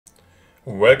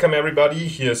Welcome everybody,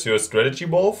 here's your Strategy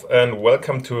Wolf and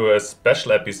welcome to a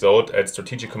special episode at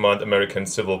Strategic Command American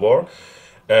Civil War.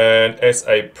 And as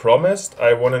I promised,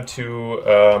 I wanted to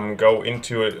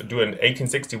do an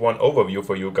 1861 overview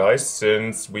for you guys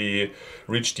since we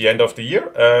reached the end of the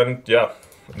year. And yeah,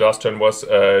 last turn was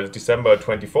December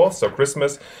 24th, so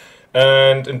Christmas.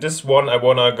 And in this one, I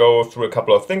want to go through a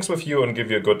couple of things with you and give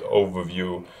you a good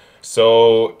overview.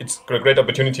 So it's a great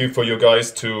opportunity for you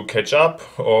guys to catch up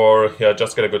or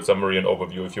just get a good summary and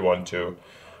overview if you want to.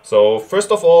 So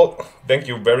first of all, thank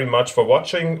you very much for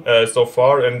watching so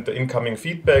far and the incoming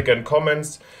feedback and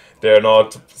comments. They're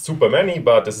not super many,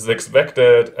 but this is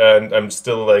expected and I'm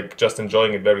still just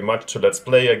enjoying it very much to Let's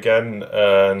Play again.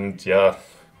 And yeah,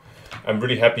 I'm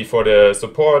really happy for the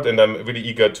support and I'm really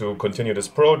eager to continue this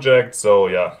project. So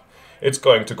yeah, it's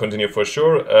going to continue for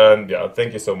sure, and yeah,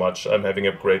 thank you so much. I'm having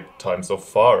a great time so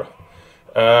far.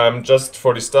 Just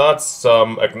for the start,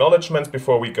 some acknowledgements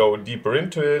before we go deeper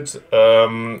into it.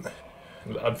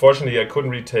 Unfortunately, I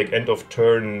couldn't really take end of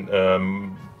turn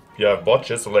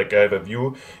botches, so I have a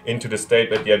view into the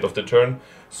state at the end of the turn.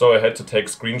 So I had to take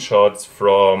screenshots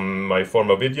from my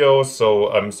former videos.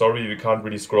 So I'm sorry, we can't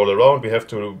really scroll around. We have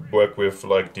to work with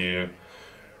the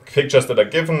pictures that are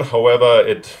given. However,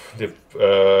 the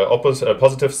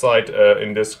positive side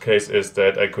in this case is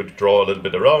that I could draw a little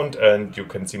bit around and you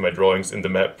can see my drawings in the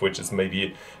map, which is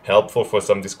maybe helpful for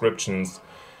some descriptions.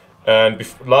 And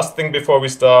last thing before we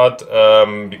start,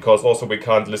 because also we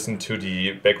can't listen to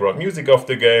the background music of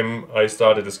the game, I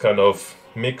started this kind of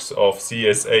mix of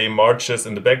CSA marches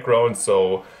in the background,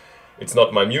 so it's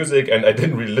not my music and I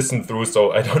didn't really listen through,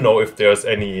 so I don't know if there's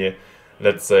any,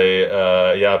 let's say,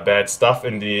 bad stuff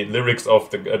in the lyrics of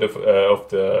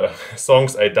the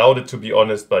songs. I doubt it, to be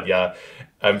honest, but yeah,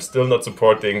 I'm still not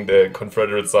supporting the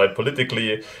Confederate side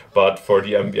politically, but for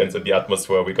the ambience and the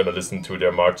atmosphere, we're gonna listen to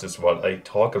their marches while I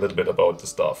talk a little bit about the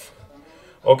stuff.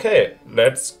 Okay,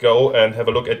 let's go and have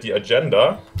a look at the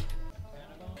agenda.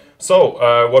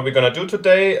 So, what we're gonna do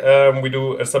today, we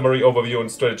do a summary overview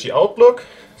and strategy outlook,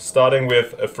 starting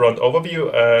with a front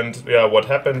overview and what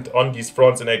happened on these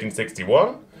fronts in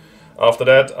 1861. After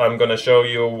that, I'm gonna show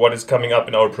you what is coming up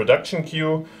in our production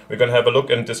queue. We're gonna have a look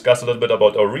and discuss a little bit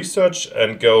about our research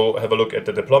and go have a look at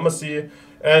the diplomacy.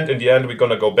 And in the end, we're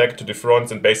gonna go back to the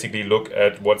fronts and basically look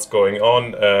at what's going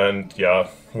on and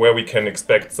where we can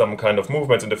expect some kind of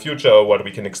movements in the future or what we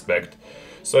can expect.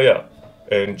 So yeah.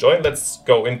 Enjoy. Let's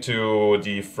go into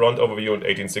the front overview and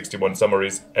 1861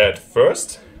 summaries at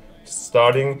first,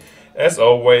 starting as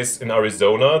always in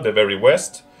Arizona, the very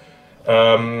west,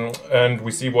 and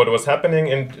we see what was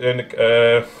happening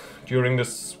during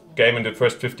this game in the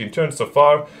first 15 turns so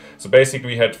far. So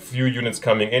basically we had few units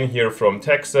coming in here from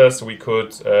Texas. We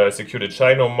could secure the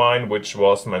Chino mine, which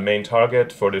was my main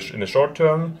target for in the short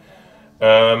term.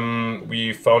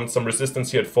 We found some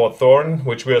resistance here at Fort Thorne,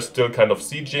 which we are still kind of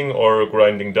sieging or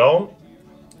grinding down.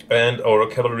 And our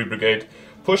cavalry brigade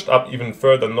pushed up even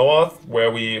further north, where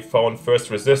we found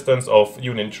first resistance of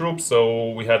Union troops.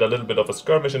 So we had a little bit of a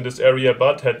skirmish in this area,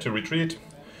 but had to retreat.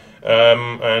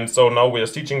 And so now we are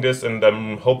sieging this, and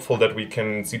I'm hopeful that we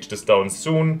can siege this down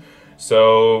soon.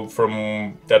 So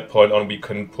from that point on, we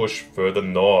can push further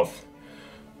north.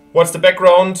 What's the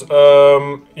background?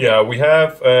 We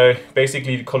have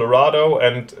basically Colorado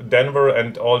and Denver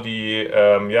and all the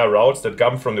routes that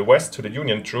come from the west to the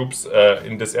Union troops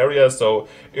in this area. So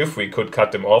if we could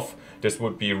cut them off, this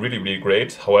would be really, really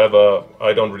great. However,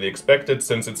 I don't really expect it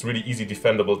since it's really easy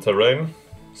defendable terrain.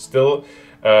 Still,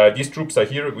 these troops are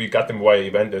here. We got them via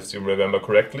event, if you remember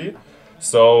correctly.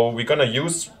 So we're gonna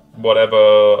use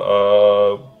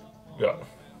whatever.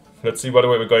 Let's see what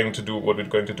we're going to do. What we're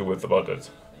going to do about it.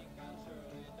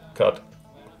 Cut.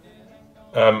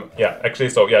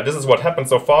 This is what happened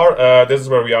so far. This is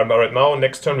where we are right now.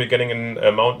 Next turn we're getting in a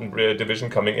mountain division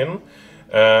coming in.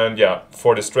 And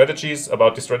for the strategies,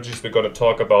 we're going to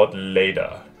talk about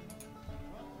later.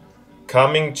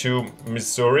 Coming to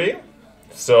Missouri.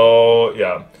 So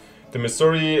the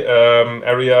Missouri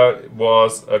area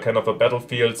was kind of a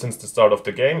battlefield since the start of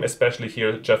the game, especially here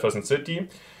at Jefferson City.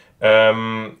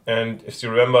 And if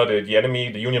you remember, the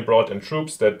enemy, the Union brought in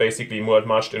troops that basically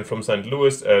marched in from St.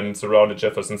 Louis and surrounded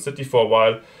Jefferson City for a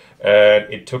while.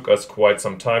 And it took us quite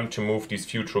some time to move these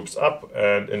few troops up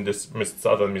and in this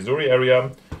southern Missouri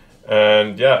area.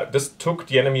 And this took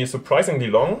the enemy surprisingly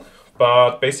long.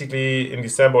 But basically in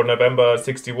December or November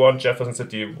 61, Jefferson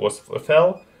City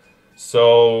fell.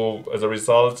 So as a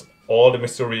result, all the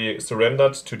Missouri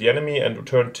surrendered to the enemy and the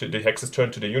Hexes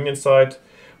turned to the Union side.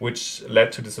 which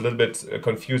led to this a little bit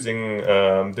confusing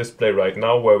display right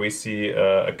now, where we see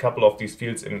a couple of these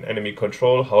fields in enemy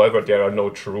control. However, there are no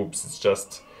troops, it's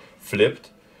just flipped.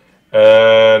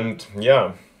 And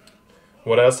yeah,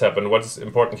 what else happened? What is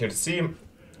important here to see?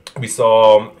 We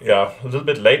saw, yeah, a little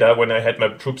bit later when I had my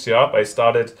troops here up, I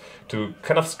started to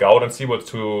kind of scout and see what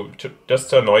to just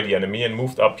to annoy the enemy, and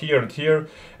moved up here and here.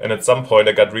 And at some point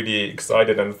I got really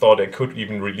excited and thought I could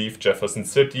even relieve Jefferson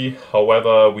City.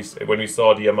 However, when we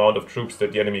saw the amount of troops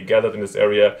that the enemy gathered in this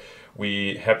area,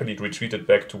 we happily retreated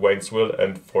back to Waynesville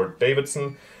and Fort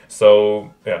Davidson.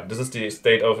 So yeah, this is the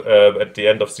state of at the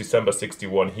end of December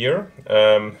 61 here.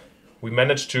 We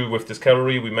managed to, with this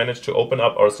cavalry, we managed to open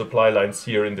up our supply lines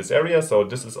here in this area, so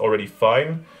this is already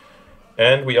fine.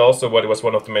 And we also, what was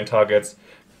one of the main targets,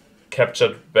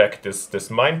 captured back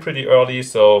this mine pretty early.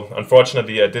 So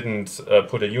unfortunately I didn't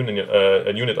put a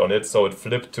unit on it, so it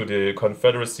flipped to the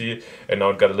Confederacy, and now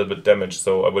it got a little bit damaged.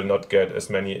 So I will not get as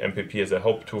many MPP as I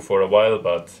hoped to for a while,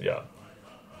 but yeah,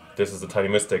 this is a tiny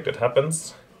mistake that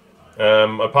happens.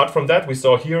 Apart from that, we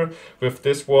saw here with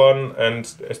this one,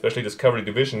 and especially this cavalry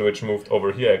division, which moved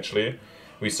over here actually,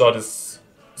 we saw this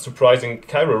surprising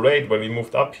Cairo raid when we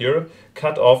moved up here,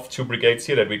 cut off 2 brigades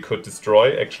here that we could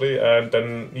destroy actually, and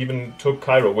then even took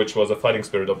Cairo, which was a fighting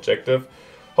spirit objective.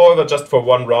 However, just for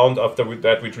 1 round after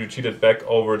that we retreated back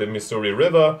over the Missouri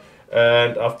River,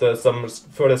 and after some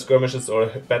further skirmishes or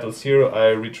battles here, I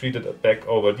retreated back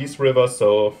over these rivers.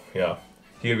 So yeah,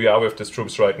 here we are with these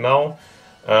troops right now.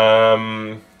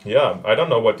 Yeah, I don't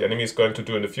know what the enemy is going to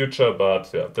do in the future,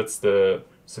 but yeah, that's the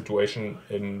situation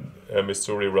in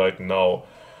Missouri right now.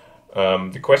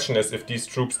 The question is if these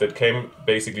troops that came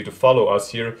basically to follow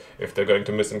us here, if they're going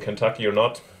to miss in Kentucky or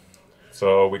not.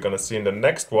 So we're gonna see in the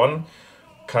next one.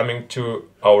 Coming to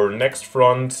our next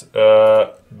front,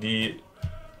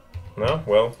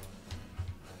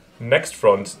 next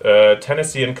front,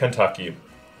 Tennessee and Kentucky.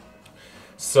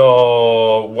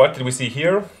 So what did we see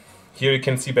here? Here you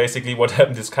can see basically what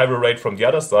happened, this cavalry raid from the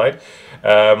other side.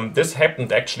 This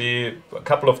happened actually a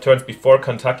couple of turns before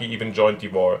Kentucky even joined the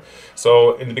war.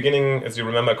 So in the beginning, as you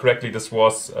remember correctly, this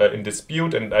was in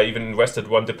dispute, and I even invested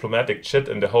 1 diplomatic chit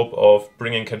in the hope of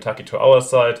bringing Kentucky to our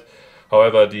side.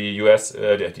 However, the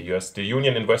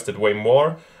Union invested way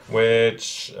more,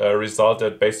 which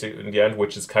resulted basically in the end,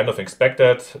 which is kind of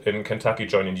expected, in Kentucky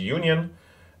joining the Union.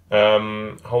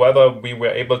 However, we were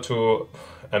able to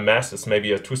amass is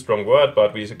maybe a too strong word,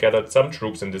 but we gathered some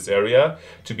troops in this area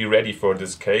to be ready for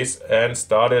this case, and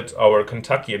started our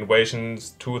Kentucky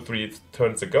invasions 2 or 3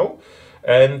 turns ago,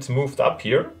 and moved up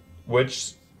here,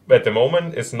 which at the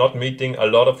moment is not meeting a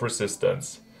lot of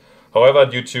resistance. However,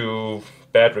 due to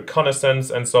bad reconnaissance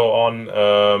and so on,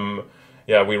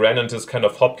 yeah, we ran into this kind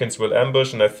of Hopkinsville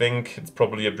ambush, and I think it's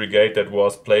probably a brigade that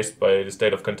was placed by the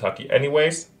state of Kentucky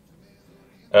anyways.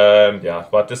 Yeah,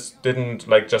 but this didn't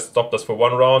just stop us for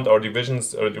 1 round. Our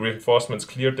divisions, the reinforcements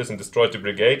cleared this and destroyed the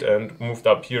brigade and moved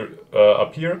up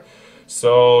here.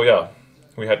 So yeah,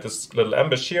 we had this little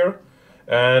ambush here,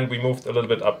 and we moved a little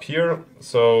bit up here.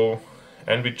 So,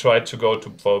 and we tried to go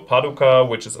for Paducah,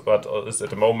 which is at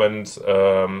the moment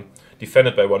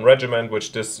defended by 1 regiment,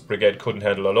 which this brigade couldn't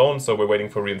handle alone. So we're waiting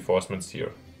for reinforcements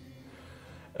here.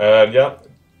 Yeah.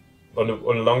 On the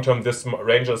long term, this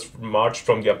Rangers marched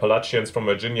from the Appalachians from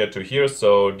Virginia to here,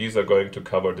 so these are going to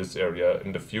cover this area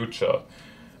in the future.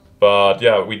 But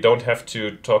yeah, we don't have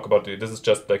to talk about this is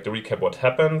just like the recap what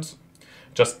happened.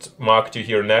 Just marked you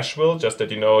here Nashville, just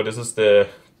that you know this is the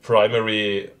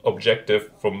primary objective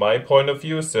from my point of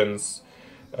view, since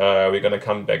we're gonna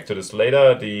come back to this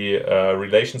later. The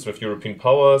relations with European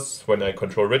powers, when I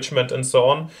control Richmond and so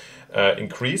on,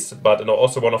 increase, but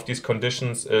also one of these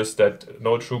conditions is that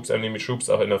no enemy troops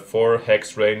are in a 4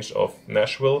 hex range of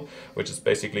Nashville, which is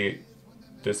basically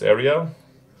this area,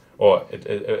 or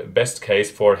best case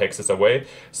 4 hexes away.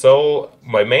 So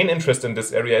my main interest in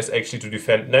this area is actually to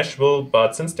defend Nashville,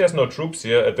 but since there's no troops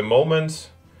here at the moment,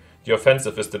 the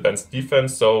offensive is the best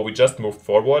defense, so we just moved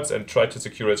forwards and tried to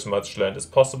secure as much land as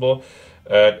possible.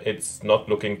 It's not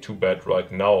looking too bad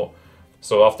right now.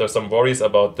 So after some worries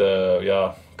about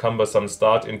the cumbersome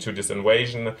start into this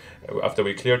invasion, after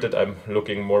we cleared it, I'm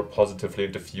looking more positively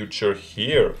in the future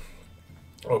here.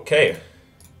 Okay.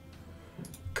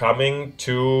 Coming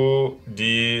to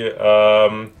the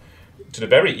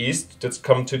very east, let's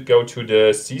go to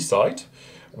the seaside,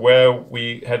 where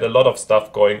we had a lot of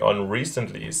stuff going on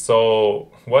recently. So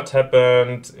what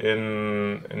happened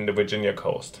in the Virginia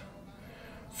coast?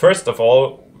 First of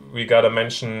all, we gotta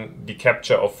mention the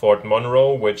capture of Fort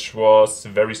Monroe, which was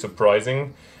very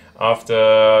surprising.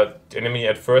 after the enemy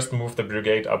at first moved the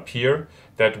brigade up here,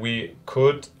 that we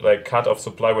could like cut off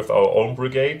supply with our own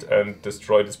brigade and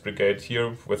destroy this brigade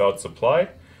here without supply.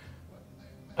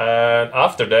 And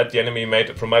after that, the enemy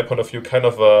made, from my point of view, kind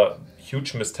of a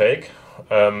huge mistake.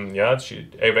 Yeah, she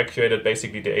evacuated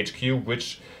basically the HQ,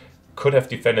 which could have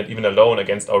defended even alone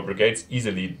against our brigades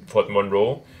easily Fort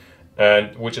Monroe,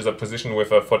 and which is a position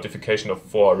with a fortification of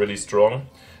 4, really strong.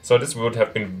 So this would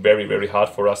have been very, very hard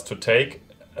for us to take.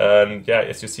 And yeah,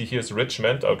 as you see, here's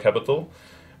Richmond, our capital.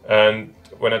 And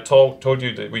when I told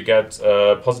you that we get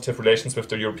positive relations with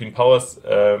the European powers,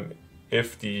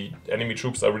 if the enemy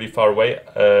troops are really far away,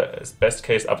 best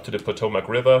case up to the Potomac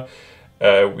River,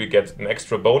 we get an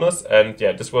extra bonus. And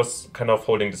yeah, this was kind of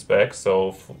holding this back.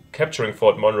 So capturing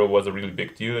Fort Monroe was a really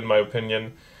big deal in my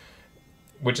opinion,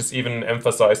 which is even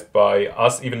emphasized by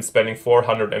us even spending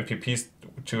 400 MPPs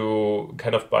to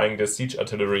kind of buying the siege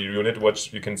artillery unit,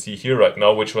 which you can see here right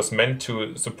now, which was meant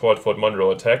to support Fort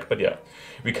Monroe attack. But yeah,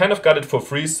 we kind of got it for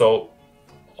free, so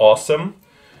awesome.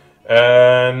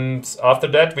 And after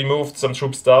that, we moved some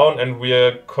troops down, and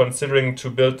we're considering to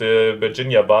build the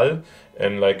Virginia Wall,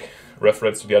 and like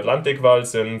reference to the Atlantic Wall,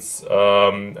 since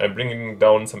I'm bringing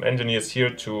down some engineers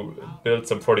here to build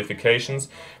some fortifications,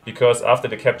 because after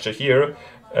the capture here,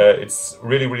 it's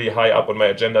really, really high up on my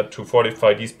agenda to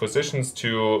fortify these positions,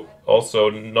 to also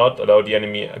not allow the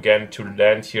enemy again to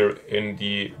land here in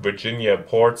the Virginia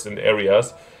ports and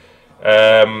areas.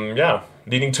 Yeah,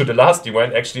 leading to the last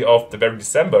event actually of the very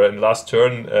December and last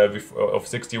turn of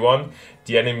 61,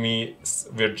 the enemy's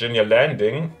Virginia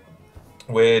landing,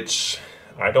 which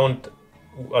I don't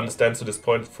understand to this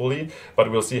point fully, but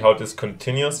we'll see how this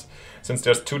continues. Since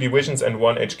there's 2 divisions and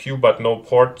 1 HQ, but no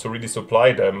port to really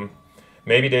supply them.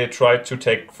 Maybe they tried to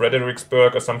take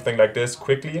Fredericksburg or something like this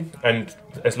quickly, and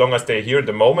as long as they're here at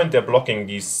the moment, they're blocking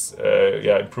these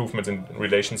yeah, improvements in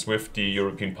relations with the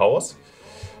European powers.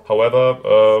 However,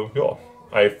 yeah,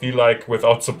 I feel like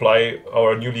without supply,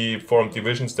 our newly formed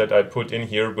divisions that I put in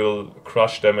here will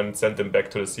crush them and send them back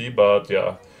to the sea, but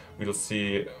yeah, we'll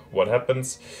see what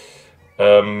happens.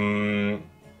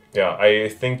 Yeah, I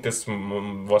think this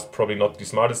was probably not the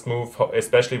smartest move,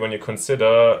 especially when you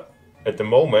consider at the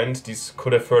moment these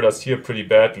could have hurt us here pretty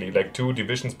badly. Like 2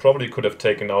 divisions probably could have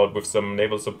taken out with some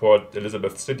naval support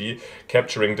Elizabeth City,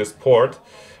 capturing this port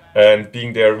and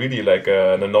being there really like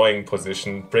an annoying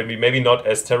position. Maybe not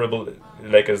as terrible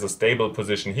like as a stable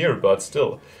position here, but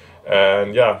still.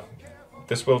 And yeah,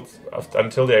 this will,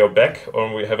 until they are back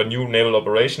or we have a new naval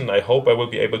operation, I hope I will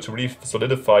be able to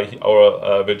solidify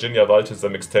our Virginia Wall to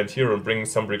some extent here and bring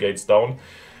some brigades down,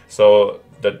 so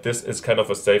that this is kind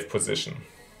of a safe position.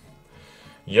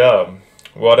 Yeah,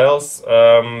 what else?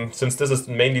 Since this is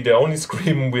mainly the only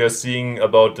scream we are seeing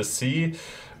about the sea,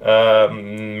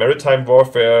 maritime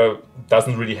warfare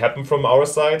doesn't really happen from our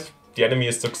side. The enemy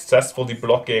is successfully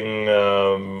blocking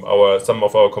some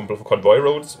of our convoy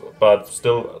routes, but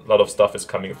still a lot of stuff is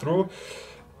coming through.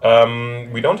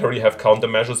 We don't really have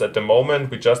countermeasures at the moment.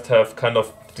 We just have kind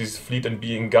of these fleet and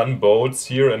being gunboats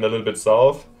here and a little bit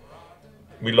south.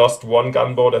 We lost 1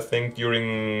 gunboat, I think,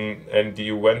 during the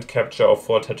event capture of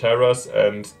Fort Hatteras,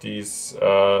 and these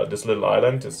this little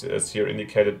island is here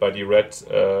indicated by the red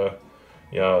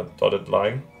yeah, dotted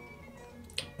line.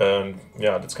 And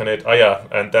yeah, that's kind of it. Ah yeah,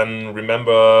 and then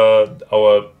remember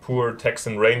our poor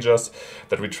Texan Rangers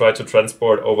that we tried to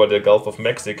transport over the Gulf of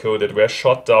Mexico, that were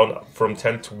shot down from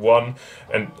 10 to 1,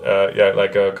 and yeah,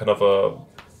 like a kind of a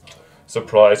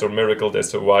surprise or miracle, they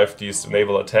survived these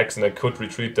naval attacks, and I could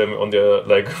retreat them on their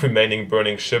like remaining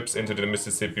burning ships into the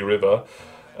Mississippi River.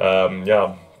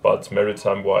 Yeah, but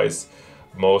maritime wise,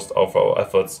 most of our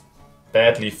efforts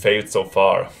badly failed so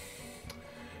far.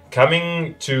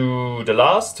 Coming to the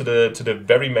last, to the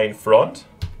very main front,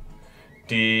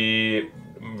 the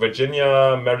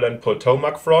Virginia, Maryland,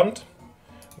 Potomac front,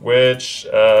 which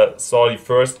saw the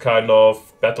first kind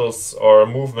of battles or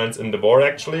movements in the war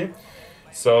actually.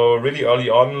 So really early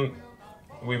on,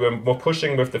 we were more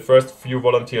pushing with the first few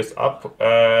volunteers up,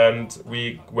 and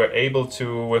we were able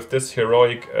to, with this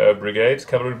heroic brigade,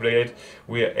 cavalry brigade,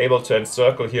 we were able to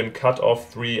encircle here and cut off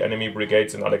 3 enemy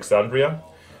brigades in Alexandria.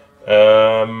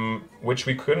 Which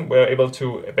we couldn't, we were able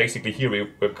to, basically here we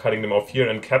were cutting them off here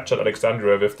and captured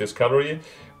Alexandria with this cavalry,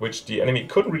 which the enemy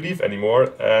couldn't relieve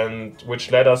anymore, and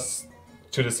which led us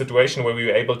to the situation where we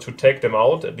were able to take them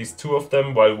out, at least 2 of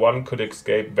them, while 1 could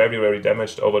escape very, very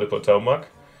damaged over the Potomac.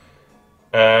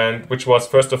 And which was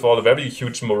first of all a very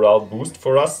huge morale boost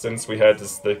for us, since we had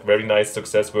this like, very nice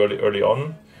success very early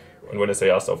on. And when I say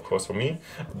us, of course for me,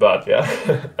 but yeah.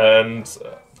 And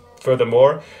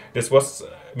furthermore, this was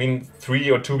I mean,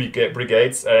 3 or 2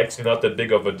 brigades are actually not that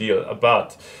big of a deal,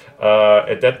 but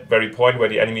at that very point where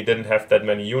the enemy didn't have that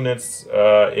many units,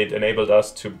 it enabled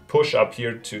us to push up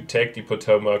here to take the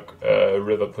Potomac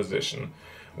River position,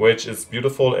 which is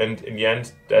beautiful. And in the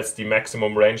end, that's the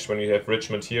maximum range when we have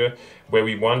Richmond here, where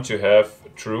we want to have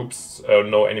troops,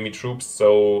 no enemy troops,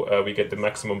 so we get the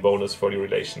maximum bonus for the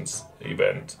relations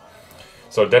event.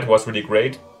 So that was really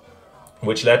great,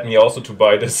 which led me also to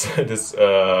buy this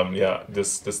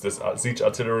siege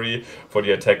artillery for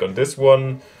the attack on this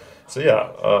one. So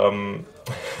yeah,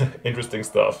 interesting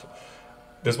stuff.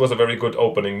 This was a very good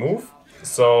opening move.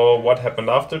 So what happened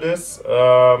after this?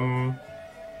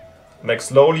 Like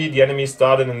slowly the enemy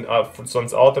started, in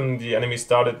since autumn the enemy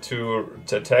started to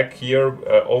attack here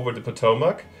over the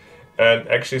Potomac, and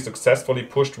actually successfully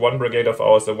pushed one brigade of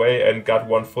ours away and got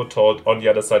one foothold on the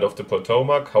other side of the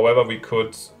Potomac. However, we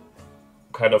could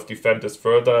kind of defend this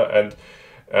further, and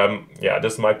yeah,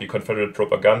 this might be Confederate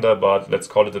propaganda, but let's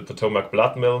call it the Potomac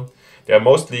Blood Mill. There are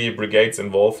mostly brigades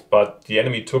involved, but the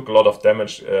enemy took a lot of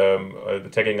damage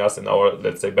attacking us in our,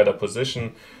 let's say, better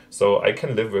position. So I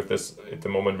can live with this at the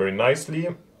moment very nicely.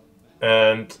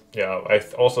 And yeah, I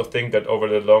also think that over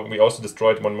the long, we also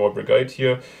destroyed one more brigade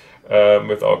here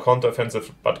with our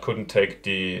counteroffensive, but couldn't take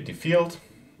the field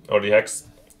or the hex.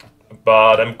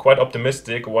 But I'm quite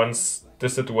optimistic once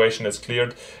this situation is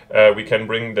cleared, we can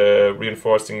bring the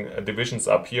reinforcing divisions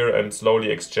up here and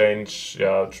slowly exchange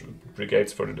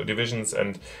brigades for the divisions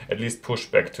and at least push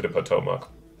back to the Potomac.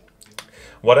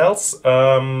 What else?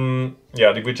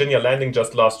 Yeah, the Virginia landing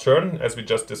just last turn, as we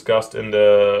just discussed in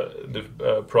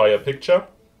the prior picture.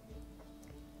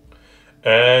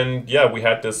 And yeah, we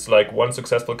had this like one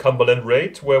successful Cumberland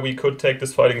raid where we could take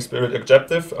this fighting spirit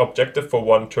objective for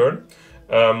one turn.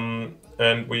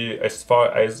 And we, as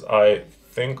far as I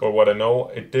think or what I know,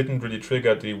 it didn't really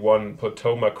trigger the one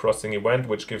Potomac crossing event,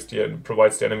 which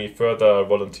provides the enemy further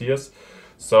volunteers.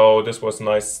 So this was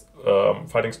nice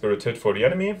fighting spirit hit for the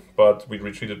enemy, but we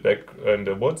retreated back in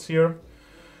the woods here.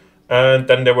 And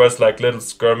then there was like little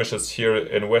skirmishes here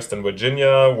in Western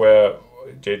Virginia where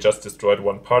they just destroyed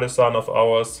one partisan of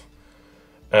ours.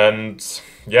 And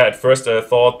yeah, at first I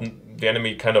thought the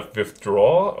enemy kind of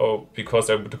withdraw, because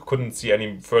I couldn't see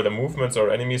any further movements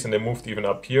or enemies, and they moved even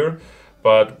up here.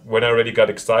 But when I already got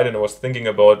excited, I was thinking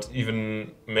about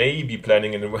even maybe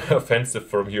planning an offensive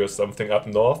from here or something up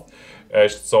north. I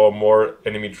saw more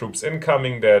enemy troops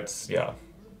incoming that, yeah,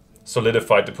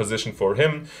 solidified the position for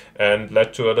him and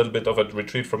led to a little bit of a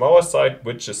retreat from our side,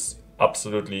 which is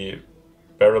absolutely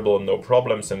bearable, no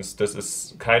problem, since this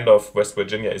is kind of, West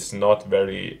Virginia is not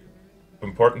very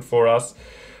important for us.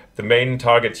 The main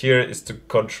target here is to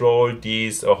control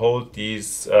these or hold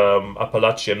these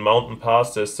Appalachian mountain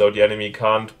passes, so the enemy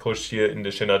can't push here in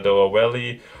the Shenandoah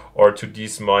Valley or to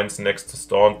these mines next to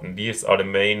Staunton. These are the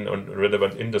main and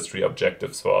relevant industry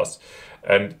objectives for us.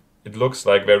 And it looks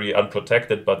like very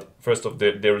unprotected, but first of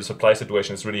the supply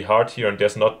situation is really hard here and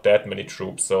there's not that many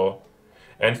troops. So,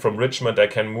 and from Richmond I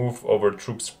can move over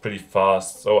troops pretty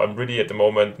fast. So I'm really at the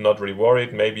moment not really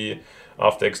worried. Maybe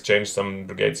after exchange some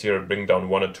brigades here, bring down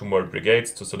 1 or 2 more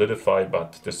brigades to solidify,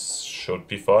 but this should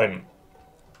be fine.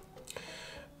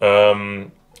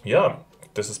 Yeah,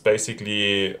 this is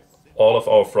basically all of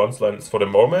our front lines for the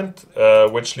moment,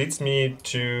 which leads me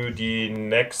to the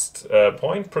next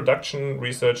point: production,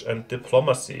 research and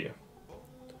diplomacy.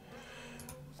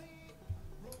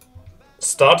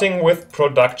 Starting with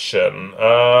production.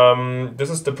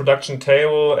 This is the production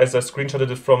table as I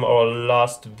screenshotted it from our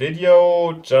last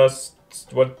video. Just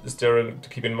what is there to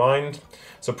keep in mind?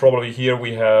 So probably here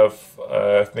we have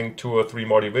I think 2 or 3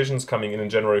 more divisions coming in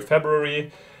January,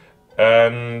 February.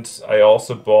 And I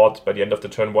also bought by the end of the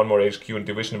turn 1 more HQ and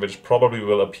division, which probably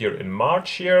will appear in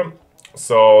March here.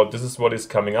 So this is what is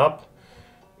coming up.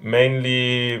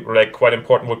 Mainly, like, quite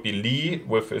important would be Lee,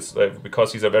 with his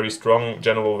because he's a very strong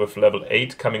general with level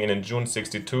 8 coming in June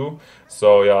 62.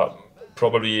 So yeah,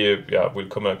 probably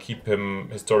we'll keep him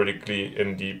historically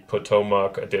in the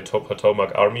Potomac, the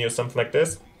Potomac army or something like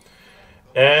this.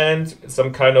 And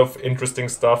some kind of interesting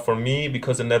stuff for me,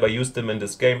 because I never used them in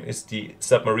this game, is the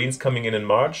submarines coming in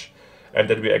March, and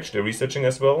that we're actually researching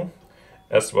as well.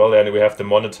 And we have the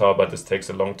Monitor, but this takes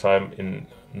a long time in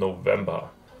November.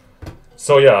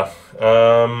 So yeah,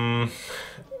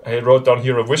 I wrote down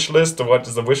here a wish list. What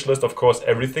is a wish list? Of course,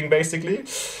 everything basically.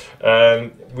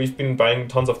 And we've been buying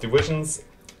tons of divisions.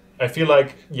 I feel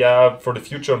like, yeah, for the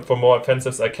future and for more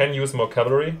offensives, I can use more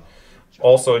cavalry.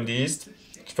 Also in the east,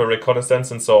 for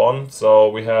reconnaissance and so on. So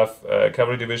we have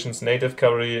cavalry divisions, native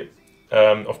cavalry.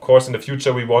 Of course, in the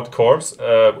future we want corps.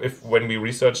 When we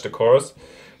research the corps,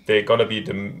 they're gonna be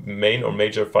the main or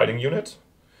major fighting unit.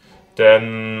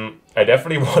 Then I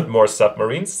definitely want more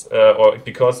submarines, or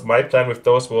because my plan with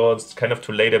those was kind of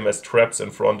to lay them as traps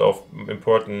in front of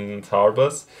important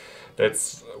harbors.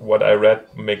 That's what I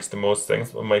read makes the most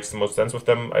sense. Makes the most sense with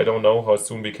them. I don't know how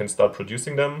soon we can start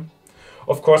producing them.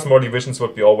 Of course, more divisions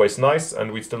would be always nice,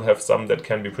 and we still have some that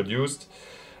can be produced.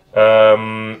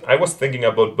 I was thinking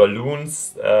about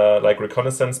balloons, like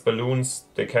reconnaissance balloons.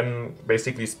 They can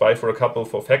basically spy for a couple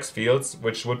of hex fields,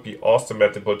 which would be awesome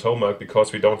at the Potomac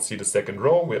because we don't see the second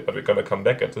row, but we're gonna come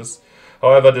back at this.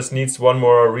 However, this needs one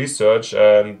more research,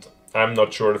 and I'm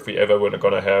not sure if we ever were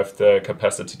gonna have the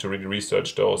capacity to really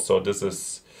research those. So this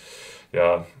is,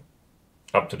 yeah,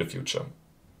 up to the future.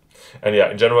 And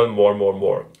yeah, in general,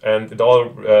 more. And it all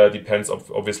depends,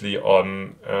 obviously,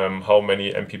 on how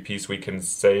many MPPs we can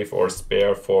save or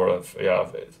spare for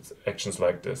actions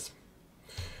like this.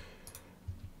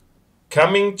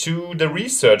 Coming to the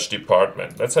research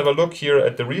department. Let's have a look here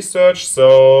at the research.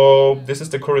 So this is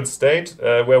the current state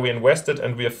where we invested,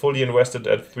 and we are fully invested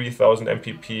at 3000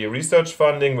 MPP research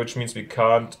funding, which means we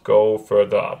can't go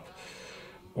further up.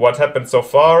 What happened so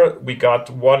far? We got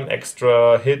one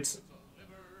extra hit,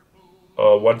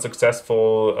 one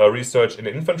successful research in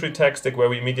infantry tactic where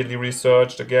we immediately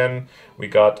researched again. We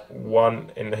got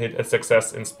one a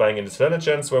success in spying and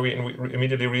intelligence where we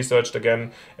immediately researched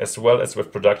again, as well as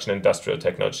with production industrial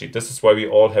technology. This is why we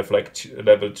all have like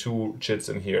level 2 chits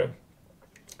in here.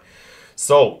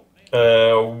 So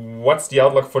what's the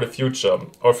outlook for the future?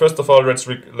 Or first of all, let's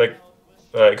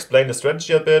explain the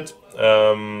strategy a bit.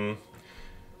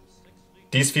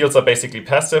 These fields are basically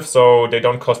passive, so they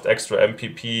don't cost extra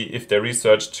MPP if they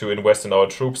research to invest in our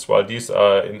troops, while these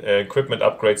are equipment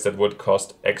upgrades that would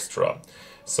cost extra.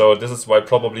 So this is why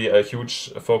probably a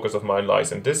huge focus of mine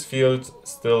lies in this field.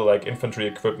 Still, like, infantry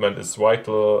equipment is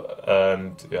vital,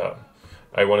 and yeah,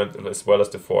 I want it as well as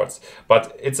the forts.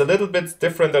 But it's a little bit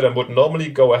different than I would normally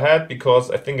go ahead,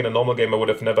 because I think in a normal game I would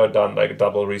have never done like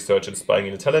double research in spying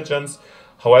and intelligence.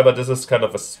 However, this is kind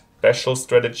of a special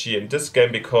strategy in this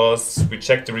game because we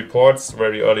checked the reports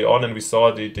very early on and we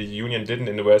saw the Union didn't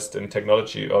invest in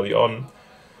technology early on.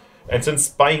 And since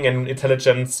spying and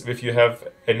intelligence, if you have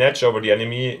an edge over the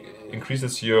enemy,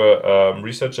 increases your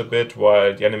research a bit,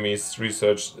 while the enemy's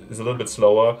research is a little bit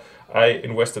slower, I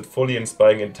invested fully in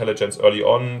spying and intelligence early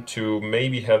on to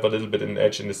maybe have a little bit an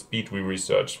edge in the speed we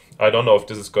research. I don't know if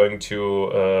this is going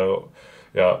to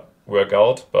work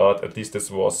out, but at least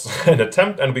this was an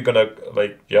attempt, and we're gonna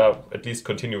at least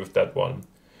continue with that one.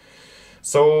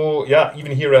 So yeah,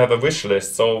 even here I have a wish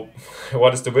list. So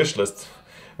what is the wish list?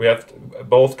 We have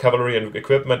both cavalry and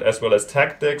equipment as well as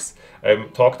tactics. I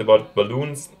talked about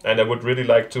balloons, and I would really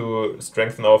like to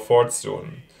strengthen our forts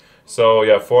soon. So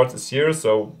yeah, forts is here,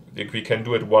 so we can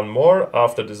do it one more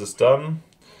after this is done.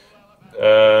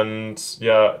 And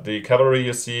yeah, the cavalry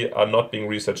you see are not being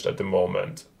researched at the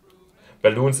moment.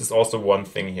 Balloons is also one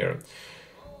thing here.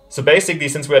 So basically,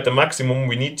 since we're at the maximum,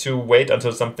 we need to wait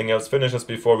until something else finishes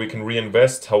before we can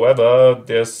reinvest. However,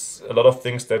 there's a lot of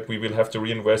things that we will have to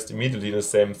reinvest immediately in the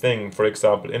same thing. For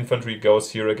example, infantry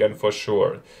goes here again for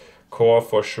sure. Core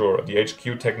for sure. The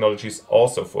HQ technologies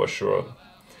also for sure.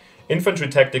 Infantry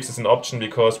tactics is an option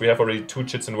because we have already 2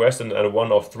 chits invested and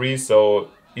 1 of 3, so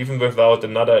even without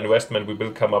another investment, we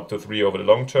will come up to 3 over the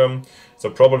long term. So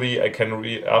probably I can,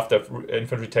 after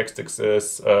infantry tactics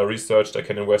is researched, I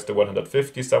can invest the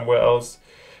 150 somewhere else.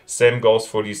 Same goes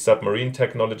for the submarine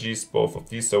technologies, both of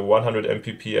these. So 100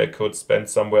 MPP I could spend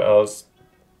somewhere else.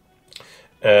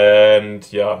 And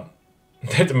yeah,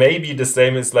 that may be the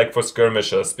same as like for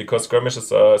skirmishers, because skirmishers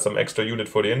are some extra unit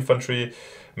for the infantry.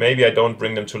 Maybe I don't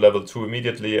bring them to level 2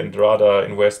 immediately and rather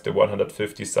invest the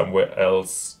 150 somewhere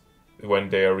else when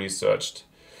they are researched.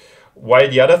 Why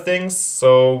the other things?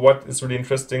 So what is really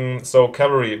interesting, so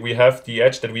cavalry, we have the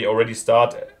edge that we already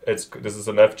start. This is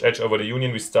an edge over the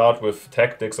Union. We start with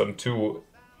tactics on 2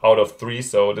 out of 3,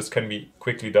 so this can be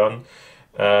quickly done.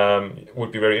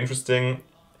 Would be very interesting.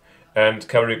 And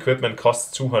cavalry equipment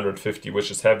costs 250, which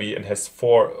is heavy, and has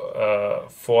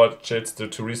 4 chits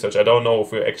to research. I don't know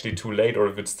if we're actually too late or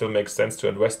if it still makes sense to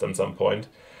invest at some point.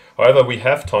 However, we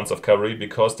have tons of cavalry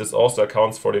because this also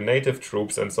accounts for the native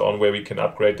troops and so on, where we can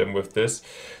upgrade them with this.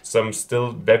 So I'm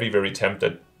still very, very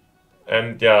tempted.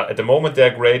 And yeah, at the moment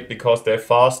they're great because they're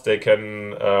fast, they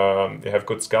can they have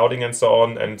good scouting and so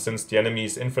on. And since the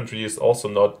enemy's infantry is also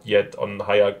not yet on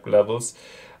higher levels,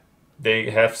 they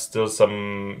have still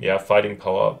some fighting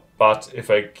power. But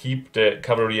if I keep the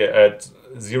cavalry at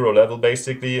 0 level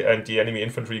basically, and the enemy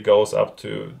infantry goes up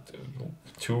to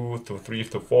 2 to 3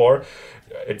 to 4.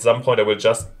 At some point, they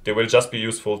will just be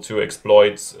useful to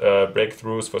exploit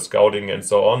breakthroughs for scouting and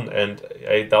so on. And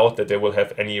I doubt that they will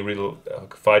have any real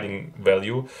fighting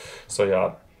value. So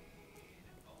yeah.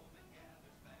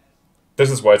 This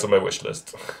is why it's on my wish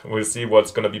list. We'll see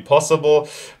what's going to be possible,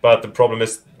 but the problem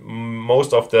is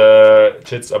most of the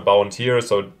chits are bound here.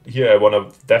 So here I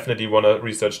definitely want to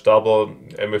research double,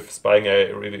 and with spying I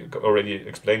really already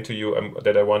explained to you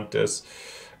that I want this.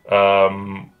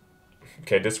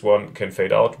 Okay, this one can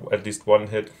fade out, at least one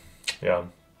hit. Yeah.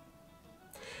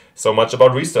 So much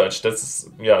about research. This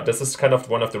is kind of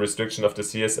one of the restrictions of the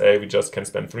CSA. We just can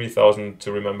spend 3,000.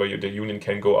 To remember, the Union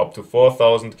can go up to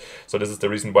 4,000. So this is the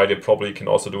reason why they probably can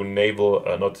also do naval,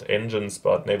 not engines,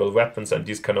 but naval weapons and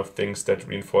these kind of things that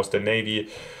reinforce the Navy,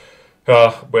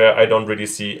 where I don't really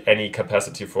see any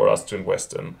capacity for us to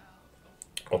invest in.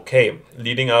 Okay,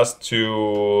 leading us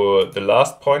to the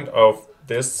last point of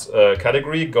this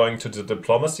category, going to the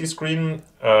diplomacy screen.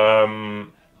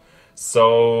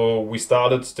 So we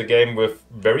started the game with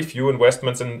very few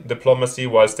investments in diplomacy,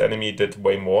 whilst the enemy did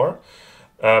way more.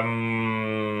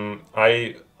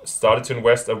 I started to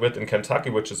invest a bit in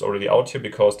Kentucky, which is already out here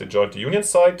because they joined the Union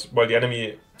side, while the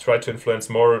enemy tried to influence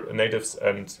more natives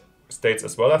and states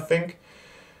as well, I think.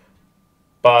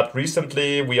 But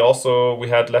recently we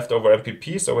had leftover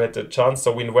MPP, so we had the chance.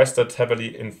 So we invested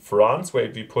heavily in France,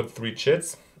 where we put 3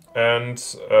 chits, and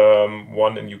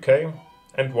 1 in UK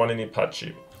and 1 in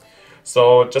Apache.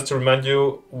 So just to remind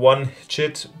you, 1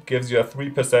 chit gives you a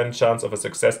 3% chance of a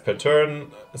success per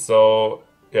turn. So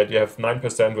yeah, you have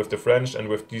 9% with the French and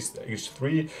with these each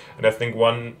 3. And I think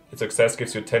 1 success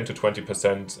gives you 10 to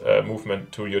 20%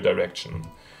 movement to your direction.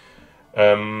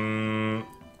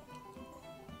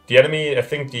 The enemy, I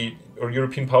think the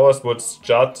European powers would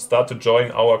start to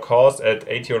join our cause at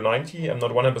 80 or 90. I'm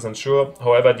not 100% sure.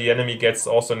 However, the enemy gets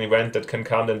also an event that can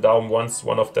calm them down once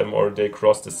one of them or they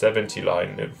cross the 70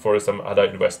 line for some other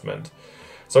investment.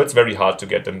 So it's very hard to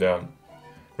get them there.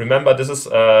 Remember, this is,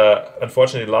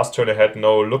 unfortunately, last turn I had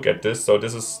no look at this. So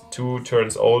this is 2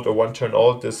 turns old or 1 turn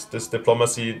old, this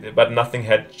diplomacy, but nothing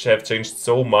have changed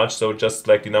so much. So just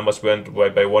like the numbers went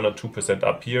by 1 or 2%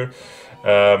 up here.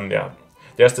 Yeah.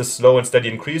 There's this slow and steady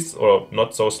increase, or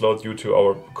not so slow due to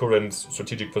our current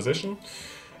strategic position.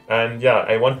 And yeah,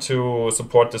 I want to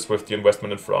support this with the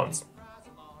investment in France.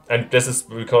 And this is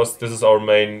because this is our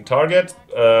main target.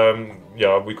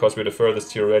 Yeah, because we're the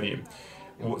furthest here already.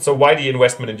 So why the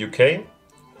investment in UK?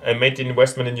 I made the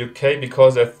investment in UK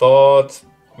because I thought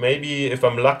maybe if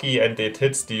I'm lucky and it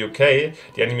hits the UK,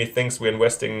 the enemy thinks we're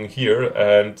investing here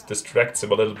and distracts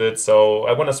him a little bit. So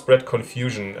I want to spread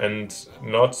confusion and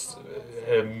not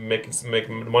make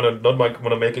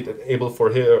it able for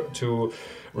here to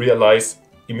realize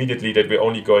immediately that we're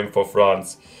only going for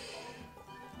France.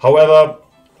 However,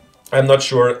 I'm not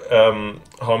sure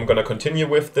how I'm gonna continue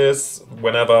with this.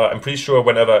 I'm pretty sure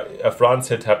whenever a France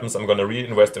hit happens, I'm gonna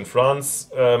reinvest in France.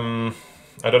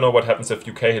 I don't know what happens if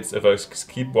UK hits, if I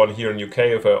keep 1 here in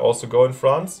UK, if I also go in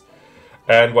France.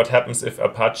 And what happens if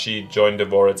Apache join the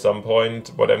war at some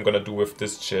point, what I'm gonna do with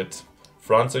this shit.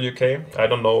 France or UK? I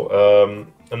don't know.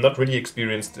 I'm not really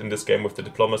experienced in this game with the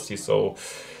diplomacy, so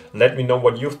let me know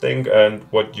what you think and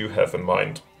what you have in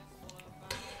mind.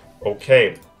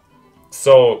 Okay,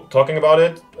 so talking about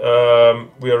it,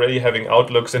 we're already having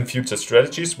outlooks and future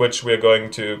strategies, which we're going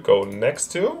to go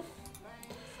next to.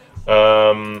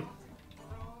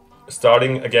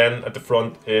 Starting again at the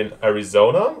front in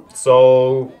Arizona.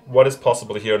 So what is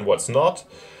possible here and what's not?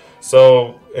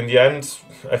 So in the end,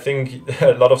 I think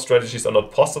a lot of strategies are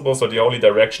not possible. So the only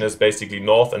direction is basically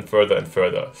north and further and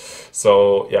further.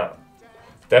 So yeah,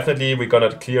 definitely we're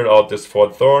gonna clear out this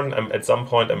Fort Thorn. At some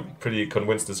point, I'm pretty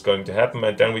convinced this is going to happen.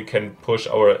 And then we can push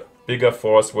our bigger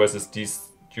force versus these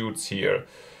dudes here.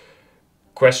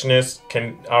 Question is,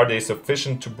 are they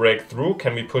sufficient to break through?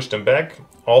 Can we push them back?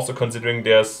 Also considering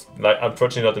there's, like,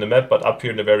 unfortunately not in the map, but up here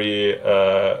in the very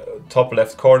top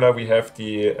left corner, we have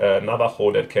the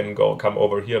Navajo that can come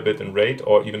over here a bit and raid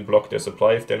or even block their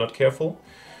supply if they're not careful.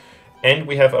 And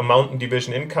we have a mountain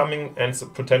division incoming and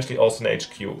potentially also an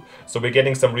HQ. So we're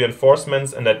getting some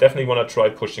reinforcements and I definitely want to try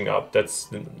pushing up. That's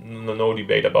no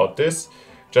debate about this.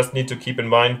 Just need to keep in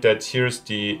mind that here's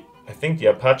I think the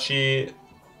Apache.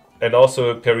 And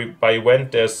also, by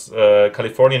event, there's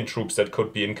Californian troops that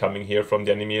could be incoming here from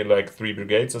the enemy, like 3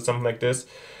 brigades or something like this.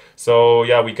 So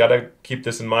yeah, we gotta keep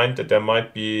this in mind that there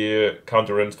might be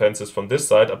counter-offensives from this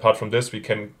side. Apart from this, we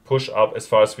can push up as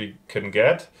far as we can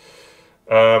get.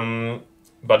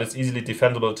 But it's easily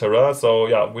defendable terrain. So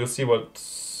yeah, we'll see what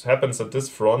happens at this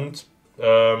front.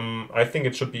 I think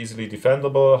it should be easily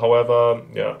defendable. However,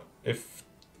 yeah, if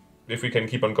if we can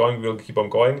keep on going, we'll keep on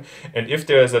going. And if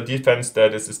there is a defense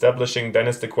that is establishing, then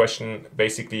is the question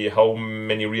basically how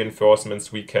many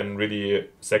reinforcements we can really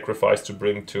sacrifice to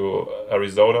bring to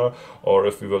Arizona, or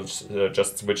if we will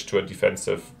just switch to a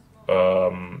defensive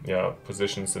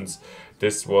position, since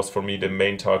this was for me the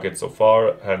main target so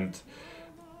far. And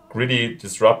really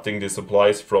disrupting the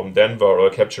supplies from Denver or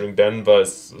capturing Denver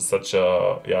is such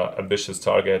a ambitious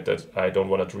target that I don't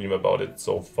want to dream about it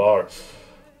so far.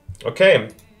 Okay,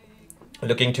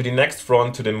 looking to the next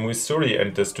front, to the Missouri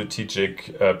and the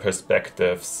strategic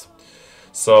perspectives.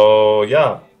 So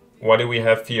yeah, what do we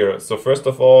have here? So first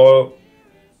of all,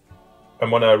 I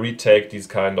want to retake these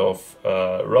kind of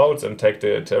routes and take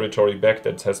the territory back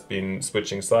that has been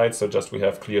switching sides, so just we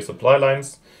have clear supply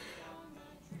lines.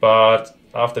 But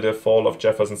after the fall of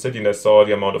Jefferson City and I saw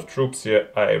the amount of troops here,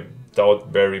 I doubt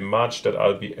very much that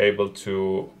I'll be able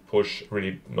to push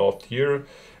really north here,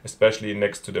 especially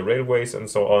next to the railways and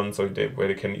so on, so where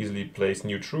they can easily place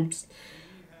new troops.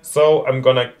 So I'm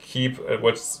gonna keep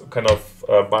what's kind of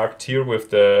marked here with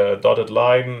the dotted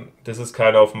line. This is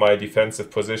kind of my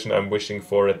defensive position I'm wishing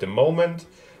for at the moment.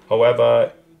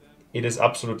 However, it is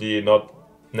absolutely not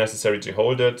necessary to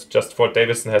hold it. Just Fort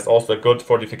Davidson has also a good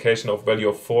fortification of value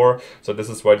of 4, so this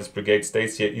is why this brigade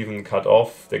stays here even cut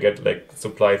off. They get like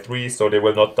supply 3, so they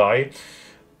will not die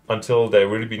until they're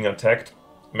really being attacked.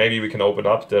 Maybe we can open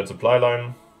up the supply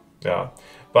line. Yeah.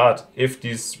 But if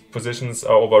these positions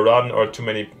are overrun or too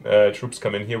many troops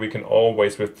come in here, we can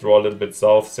always withdraw a little bit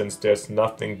south, since there's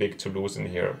nothing big to lose in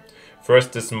here.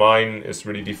 First, this mine is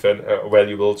really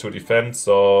valuable to defend,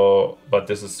 but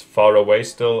this is far away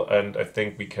still, and I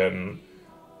think we can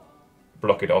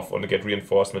block it off and get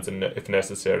reinforcements if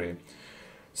necessary.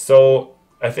 So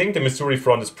I think the Missouri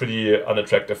front is pretty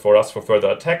unattractive for us for further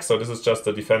attacks, so this is just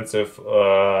a defensive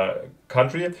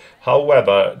country.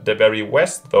 However, the very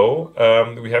west though,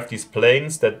 we have these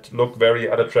plains that look very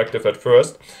unattractive at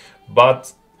first,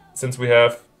 but since we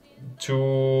have 2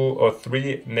 or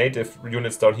 3 native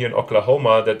units down here in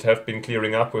Oklahoma that have been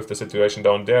clearing up with the situation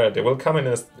down there, they will come in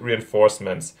as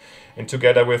reinforcements. And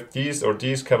together with these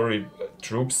cavalry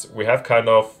troops, we have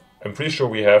I'm pretty sure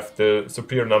we have the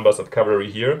superior numbers of cavalry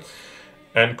here,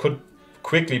 and could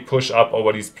quickly push up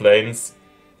over these plains,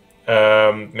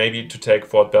 maybe to take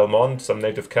Fort Belmont, some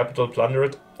native capital, plunder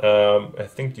it. I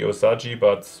think the Osage,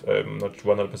 but I'm not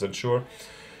 100% sure.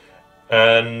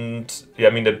 And yeah,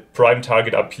 I mean, the prime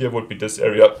target up here would be this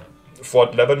area.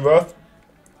 Fort Leavenworth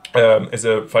is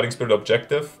a fighting spirit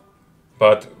objective,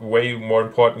 but way more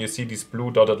important, you see these blue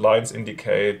dotted lines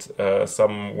indicate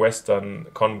some western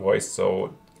convoys,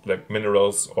 so like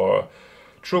minerals or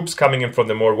troops coming in from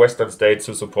the more western states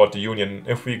to support the Union.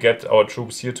 If we get our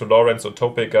troops here to Lawrence or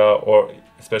Topeka, or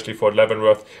especially Fort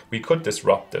Leavenworth, we could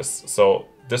disrupt this. So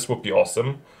this would be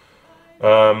awesome.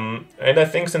 And I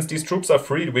think since these troops are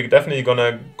freed, we're definitely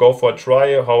gonna go for a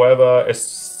try. However,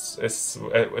 as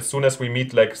soon as we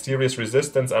meet like serious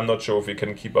resistance, I'm not sure if we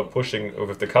can keep up pushing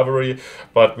with the cavalry,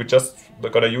 but we're just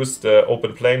gonna use the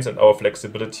open plains and our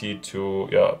flexibility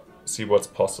to see what's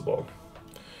possible.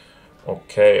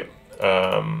 Okay.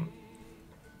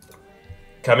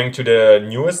 Coming to the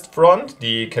newest front,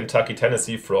 the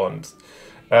Kentucky-Tennessee front.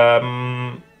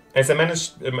 As I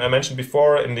mentioned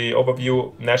before in the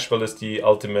overview, Nashville is the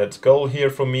ultimate goal here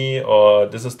for me, or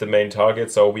this is the main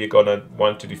target, so we're gonna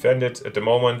want to defend it. At the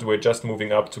moment, we're just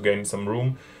moving up to gain some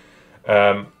room.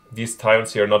 These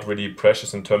towns here are not really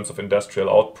precious in terms of industrial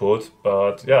output,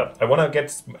 but yeah, I want to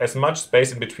get as much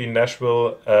space in between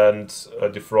Nashville and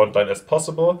the front line as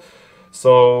possible.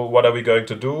 So what are we going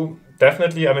to do?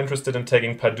 Definitely I'm interested in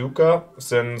taking Paducah,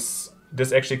 since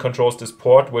this actually controls this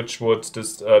port, which would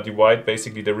divide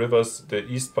basically the rivers, the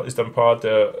eastern part,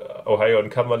 the Ohio and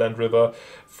Cumberland River,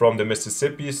 from the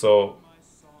Mississippi.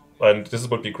 And this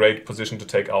would be a great position to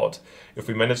take out. If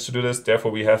we manage to do this,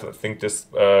 therefore we have, I think, this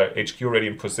HQ ready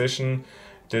in position,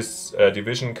 this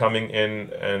division coming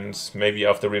in, and maybe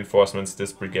after reinforcements,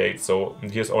 this brigade. So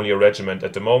here's only a regiment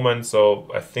at the moment, so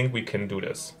I think we can do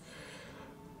this.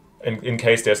 In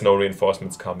case there's no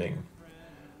reinforcements coming.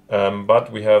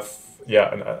 But we have,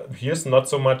 and here's not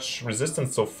so much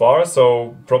resistance so far,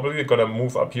 so probably we're gonna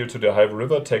move up here to the Ohio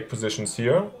River, take positions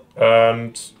here.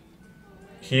 And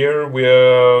here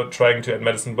we're trying to, at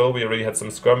Madisonville, we already had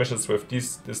some skirmishes with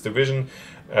this division,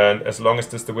 and as long as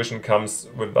this division comes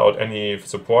without any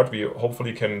support, we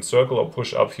hopefully can circle or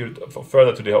push up here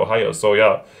further to the Ohio. So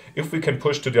yeah, if we can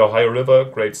push to the Ohio River,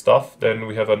 great stuff, then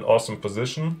we have an awesome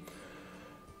position.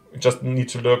 We just need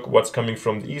to look what's coming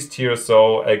from the east here,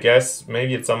 so I guess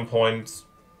maybe at some point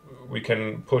we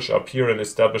can push up here and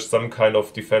establish some kind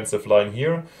of defensive line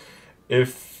here.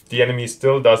 If the enemy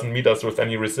still doesn't meet us with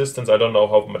any resistance, I don't know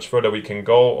how much further we can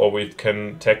go, or we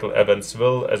can tackle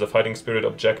Evansville as a fighting spirit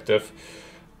objective.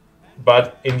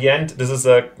 But in the end, this is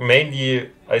mainly,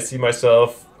 I see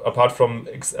myself, apart from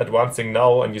advancing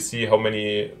now, and you see how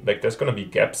many, like, there's going to be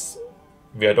gaps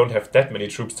where I don't have that many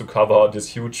troops to cover this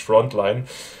huge front line.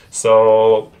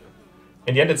 So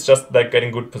in the end, it's just like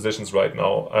getting good positions right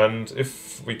now. And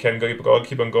if we can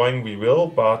keep on going, we will.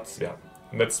 But yeah,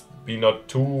 let's be not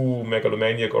too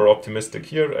megalomaniac or optimistic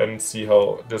here and see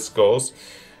how this goes.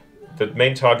 The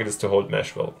main target is to hold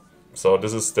Nashville. So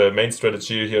this is the main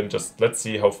strategy here, and just let's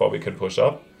see how far we can push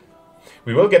up.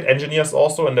 We will get engineers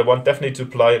also, and I want definitely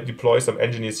to deploy some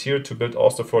engineers here to build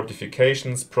also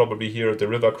fortifications, probably here at the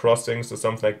river crossings or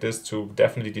something like this, to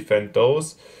definitely defend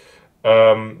those.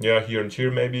 Yeah, here and here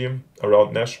maybe,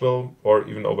 around Nashville, or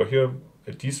even over here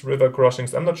at these river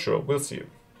crossings. I'm not sure, we'll see.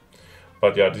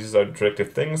 But yeah, these are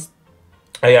attractive things.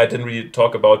 I didn't really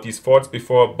talk about these forts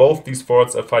before. Both these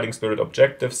forts are fighting spirit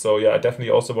objectives, so yeah, I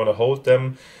definitely also want to hold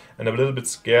them. And I'm a little bit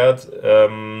scared,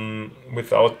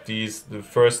 without the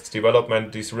first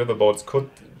development, these riverboats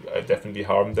could definitely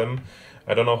harm them.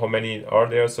 I don't know how many are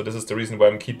there, so this is the reason why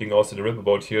I'm keeping also the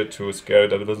riverboat here, to scare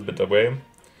it a little bit away.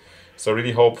 So I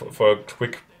really hope for a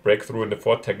quick breakthrough in the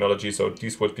fort technology, so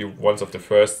these would be ones of the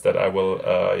first that I will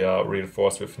yeah,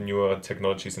 reinforce with newer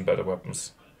technologies and better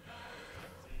weapons.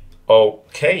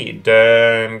 Okay,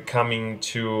 then coming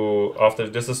to, after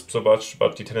this is so much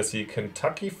about the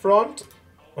Tennessee-Kentucky front.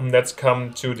 Let's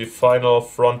come to the final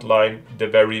front line, the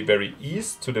very, very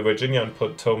east, to the Virginia and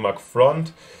Potomac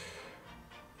front.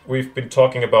 We've been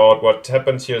talking about what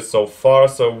happened here so far,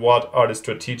 so what are the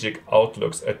strategic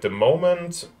outlooks at the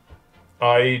moment?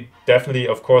 I definitely,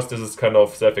 of course, this is kind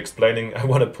of self-explaining, I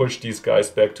want to push these guys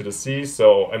back to the sea,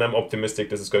 so, and I'm optimistic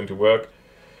this is going to work.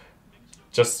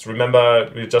 Just remember,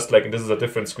 just like, this is a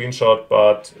different screenshot,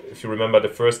 but if you remember the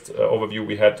first overview,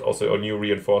 we had also a new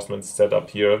reinforcements set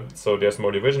up here. So there's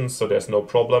more divisions, so there's no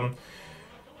problem.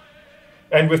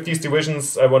 And with these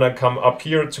divisions, I want to come up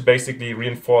here to basically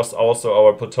reinforce also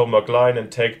our Potomac line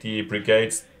and take the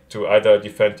brigades to either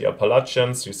defend the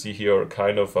Appalachians. You see here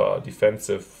kind of a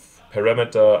defensive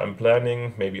perimeter I'm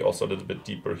planning, maybe also a little bit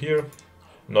deeper here.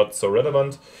 Not so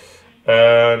relevant.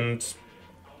 And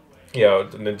yeah,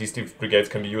 and then these brigades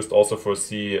can be used also for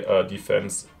sea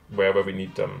defense wherever we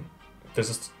need them. This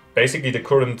is basically the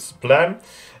current plan.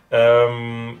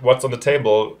 What's on the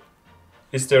table?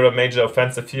 Is there a major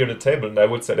offensive here on the table? And I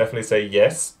would definitely say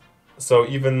yes. So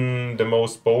even the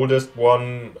most boldest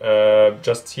one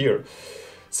just here.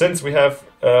 Since we have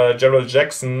General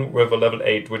Jackson with a level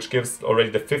 8, which gives already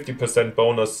the 50%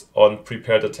 bonus on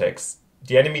prepared attacks.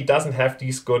 The enemy doesn't have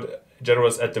these good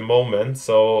generals at the moment,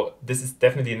 so this is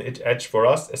definitely an edge for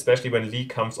us, especially when Lee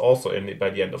comes also in by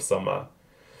the end of summer.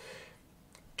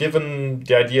 Given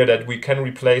the idea that we can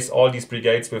replace all these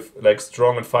brigades with like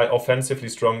strong and offensively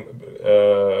strong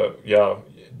yeah,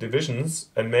 divisions,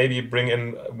 and maybe bring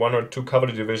in 1 or 2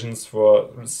 cavalry divisions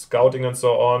for scouting and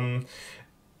so on,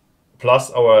 plus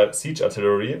our siege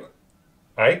artillery,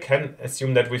 I can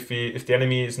assume that if the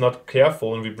enemy is not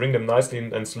careful and we bring them nicely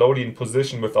and slowly in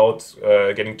position without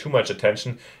getting too much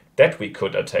attention, that we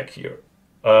could attack here.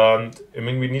 I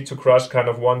mean, we need to crush kind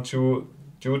of 1-2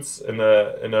 dudes in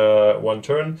a one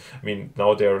turn. I mean,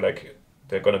 now they're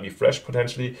gonna be fresh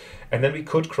potentially, and then we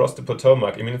could cross the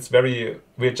Potomac. I mean,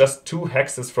 we're just 2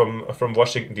 hexes from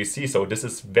Washington DC, so this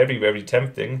is very, very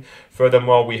tempting.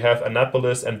 Furthermore, we have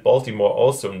Annapolis and Baltimore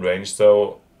also in range,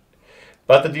 so.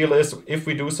 But the deal is, if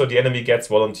we do so, the enemy gets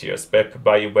volunteers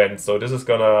by event. So this is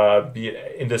gonna be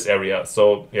in this area.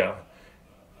 So yeah,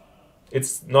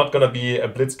 it's not gonna be a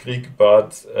blitzkrieg,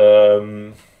 but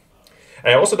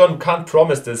I also can't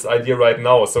promise this idea right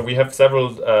now. So we have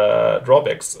several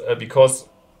drawbacks because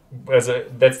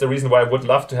that's the reason why I would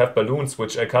love to have balloons,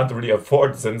 which I can't really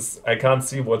afford since I can't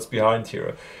see what's behind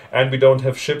here. And we don't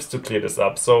have ships to clear this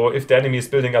up. So if the enemy is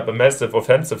building up a massive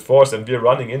offensive force and we're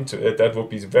running into it, that would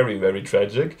be very, very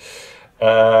tragic.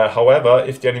 However,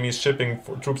 if the enemy is shipping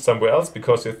troops somewhere else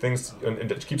because he thinks,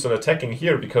 and it keeps on attacking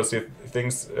here because she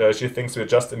thinks we're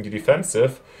just in the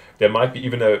defensive, there might be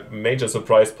even a major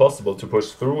surprise possible to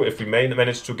push through if we may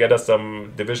manage to gather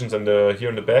some divisions here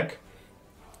in the back.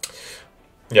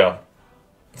 Yeah,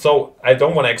 so I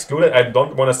don't want to exclude it. I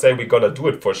don't want to say we're gonna do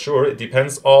it for sure. It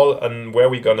depends all on where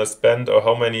we're gonna spend or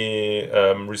how many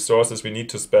resources we need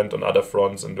to spend on other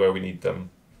fronts and where we need them.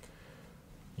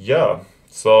 Yeah,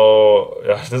 so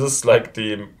yeah, this is like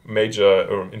the major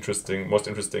or most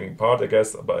interesting part, I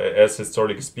guess. But as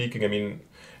historically speaking, I mean,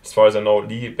 as far as I know,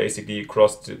 Lee basically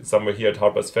crossed somewhere here at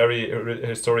Harper's Ferry,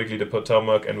 historically the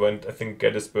Potomac, and went, I think,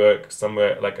 Gettysburg,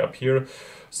 somewhere like up here.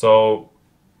 So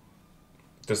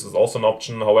this is also an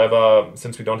option. However,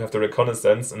 since we don't have the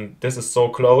reconnaissance and this is so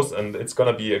close and it's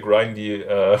gonna be a grindy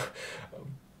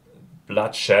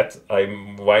bloodshed,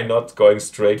 why not going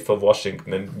straight for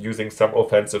Washington and using some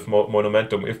offensive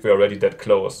momentum if we are already that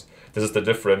close? This is the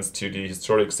difference to the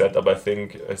historic setup. I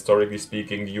think, historically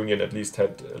speaking, the Union at least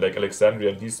had like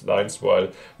Alexandria and these lines while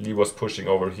Lee was pushing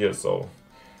over here. So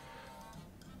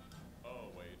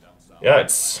yeah,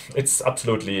 it's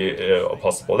absolutely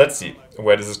possible. Let's see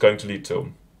where this is going to lead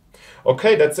to.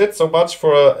 Okay, that's it. So much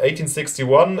for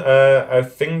 1861. I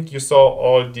think you saw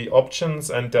all the options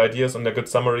and the ideas on a good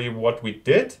summary what we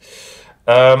did.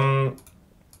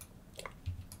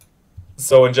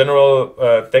 So in general,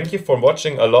 thank you for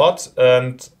watching a lot.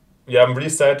 And yeah, I'm really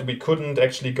sad we couldn't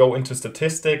actually go into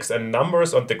statistics and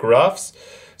numbers on the graphs.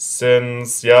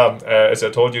 Since, yeah, as I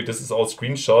told you, this is all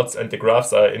screenshots and the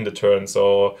graphs are in the turn.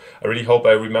 So I really hope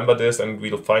I remember this and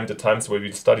we'll find the times where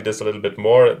we'll study this a little bit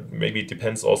more. Maybe it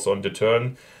depends also on the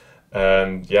turn.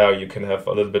 And yeah, you can have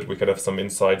a little bit, we can have some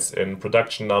insights in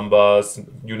production numbers,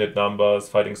 unit numbers,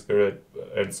 fighting spirit,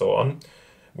 and so on,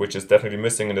 which is definitely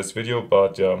missing in this video.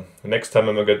 But yeah, next time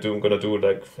I'm gonna do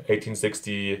like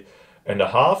 1860 and a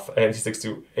half,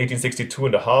 1862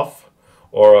 and a half,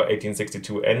 or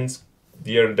 1862 ends.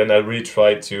 And then I really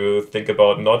try to think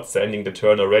about not sending the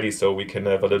turn already, so we can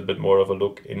have a little bit more of a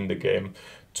look in the game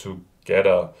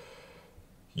together.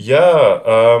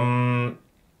 Yeah,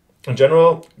 in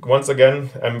general, once again,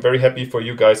 I'm very happy for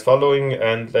you guys following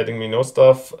and letting me know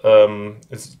stuff.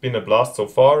 It's been a blast so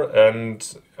far, and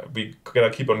we're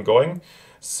gonna keep on going.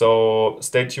 So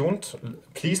stay tuned.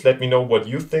 Please let me know what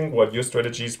you think, what your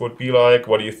strategies would be like.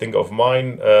 What do you think of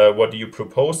mine? What do you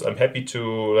propose? I'm happy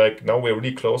to, like, now we're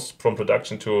really close from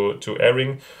production to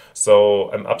airing.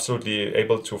 So I'm absolutely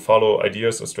able to follow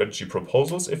ideas or strategy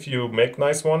proposals if you make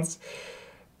nice ones.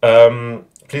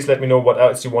 Please let me know what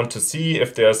else you want to see,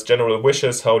 if there's general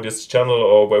wishes, how this channel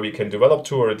or where we can develop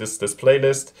to, or this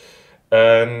playlist.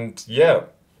 And yeah,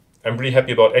 I'm really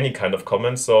happy about any kind of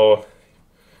comments. So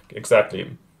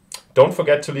exactly. Don't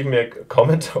forget to leave me a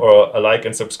comment or a like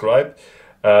and subscribe.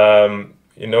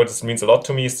 You know, this means a lot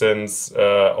to me since,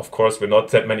 of course, we're not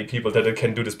that many people that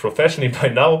can do this professionally by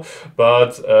now,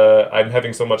 but I'm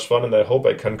having so much fun and I hope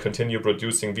I can continue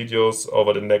producing videos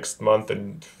over the next month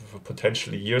and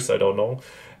potentially years, I don't know.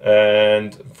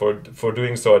 And for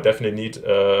doing so, I definitely need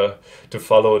to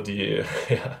follow the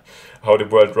how the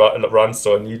world runs,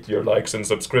 so I need your likes and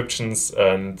subscriptions,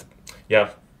 and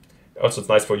yeah. Also, it's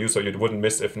nice for you, so you wouldn't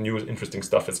miss if new interesting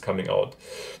stuff is coming out.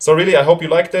 So really, I hope you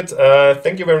liked it.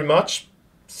 Thank you very much.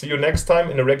 See you next time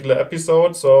in a regular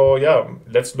episode. So yeah,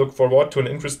 let's look forward to an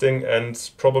interesting and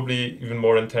probably even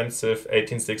more intensive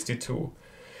 1862.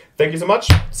 Thank you so much.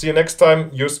 See you next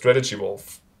time. Your Strategy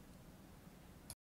Wolf.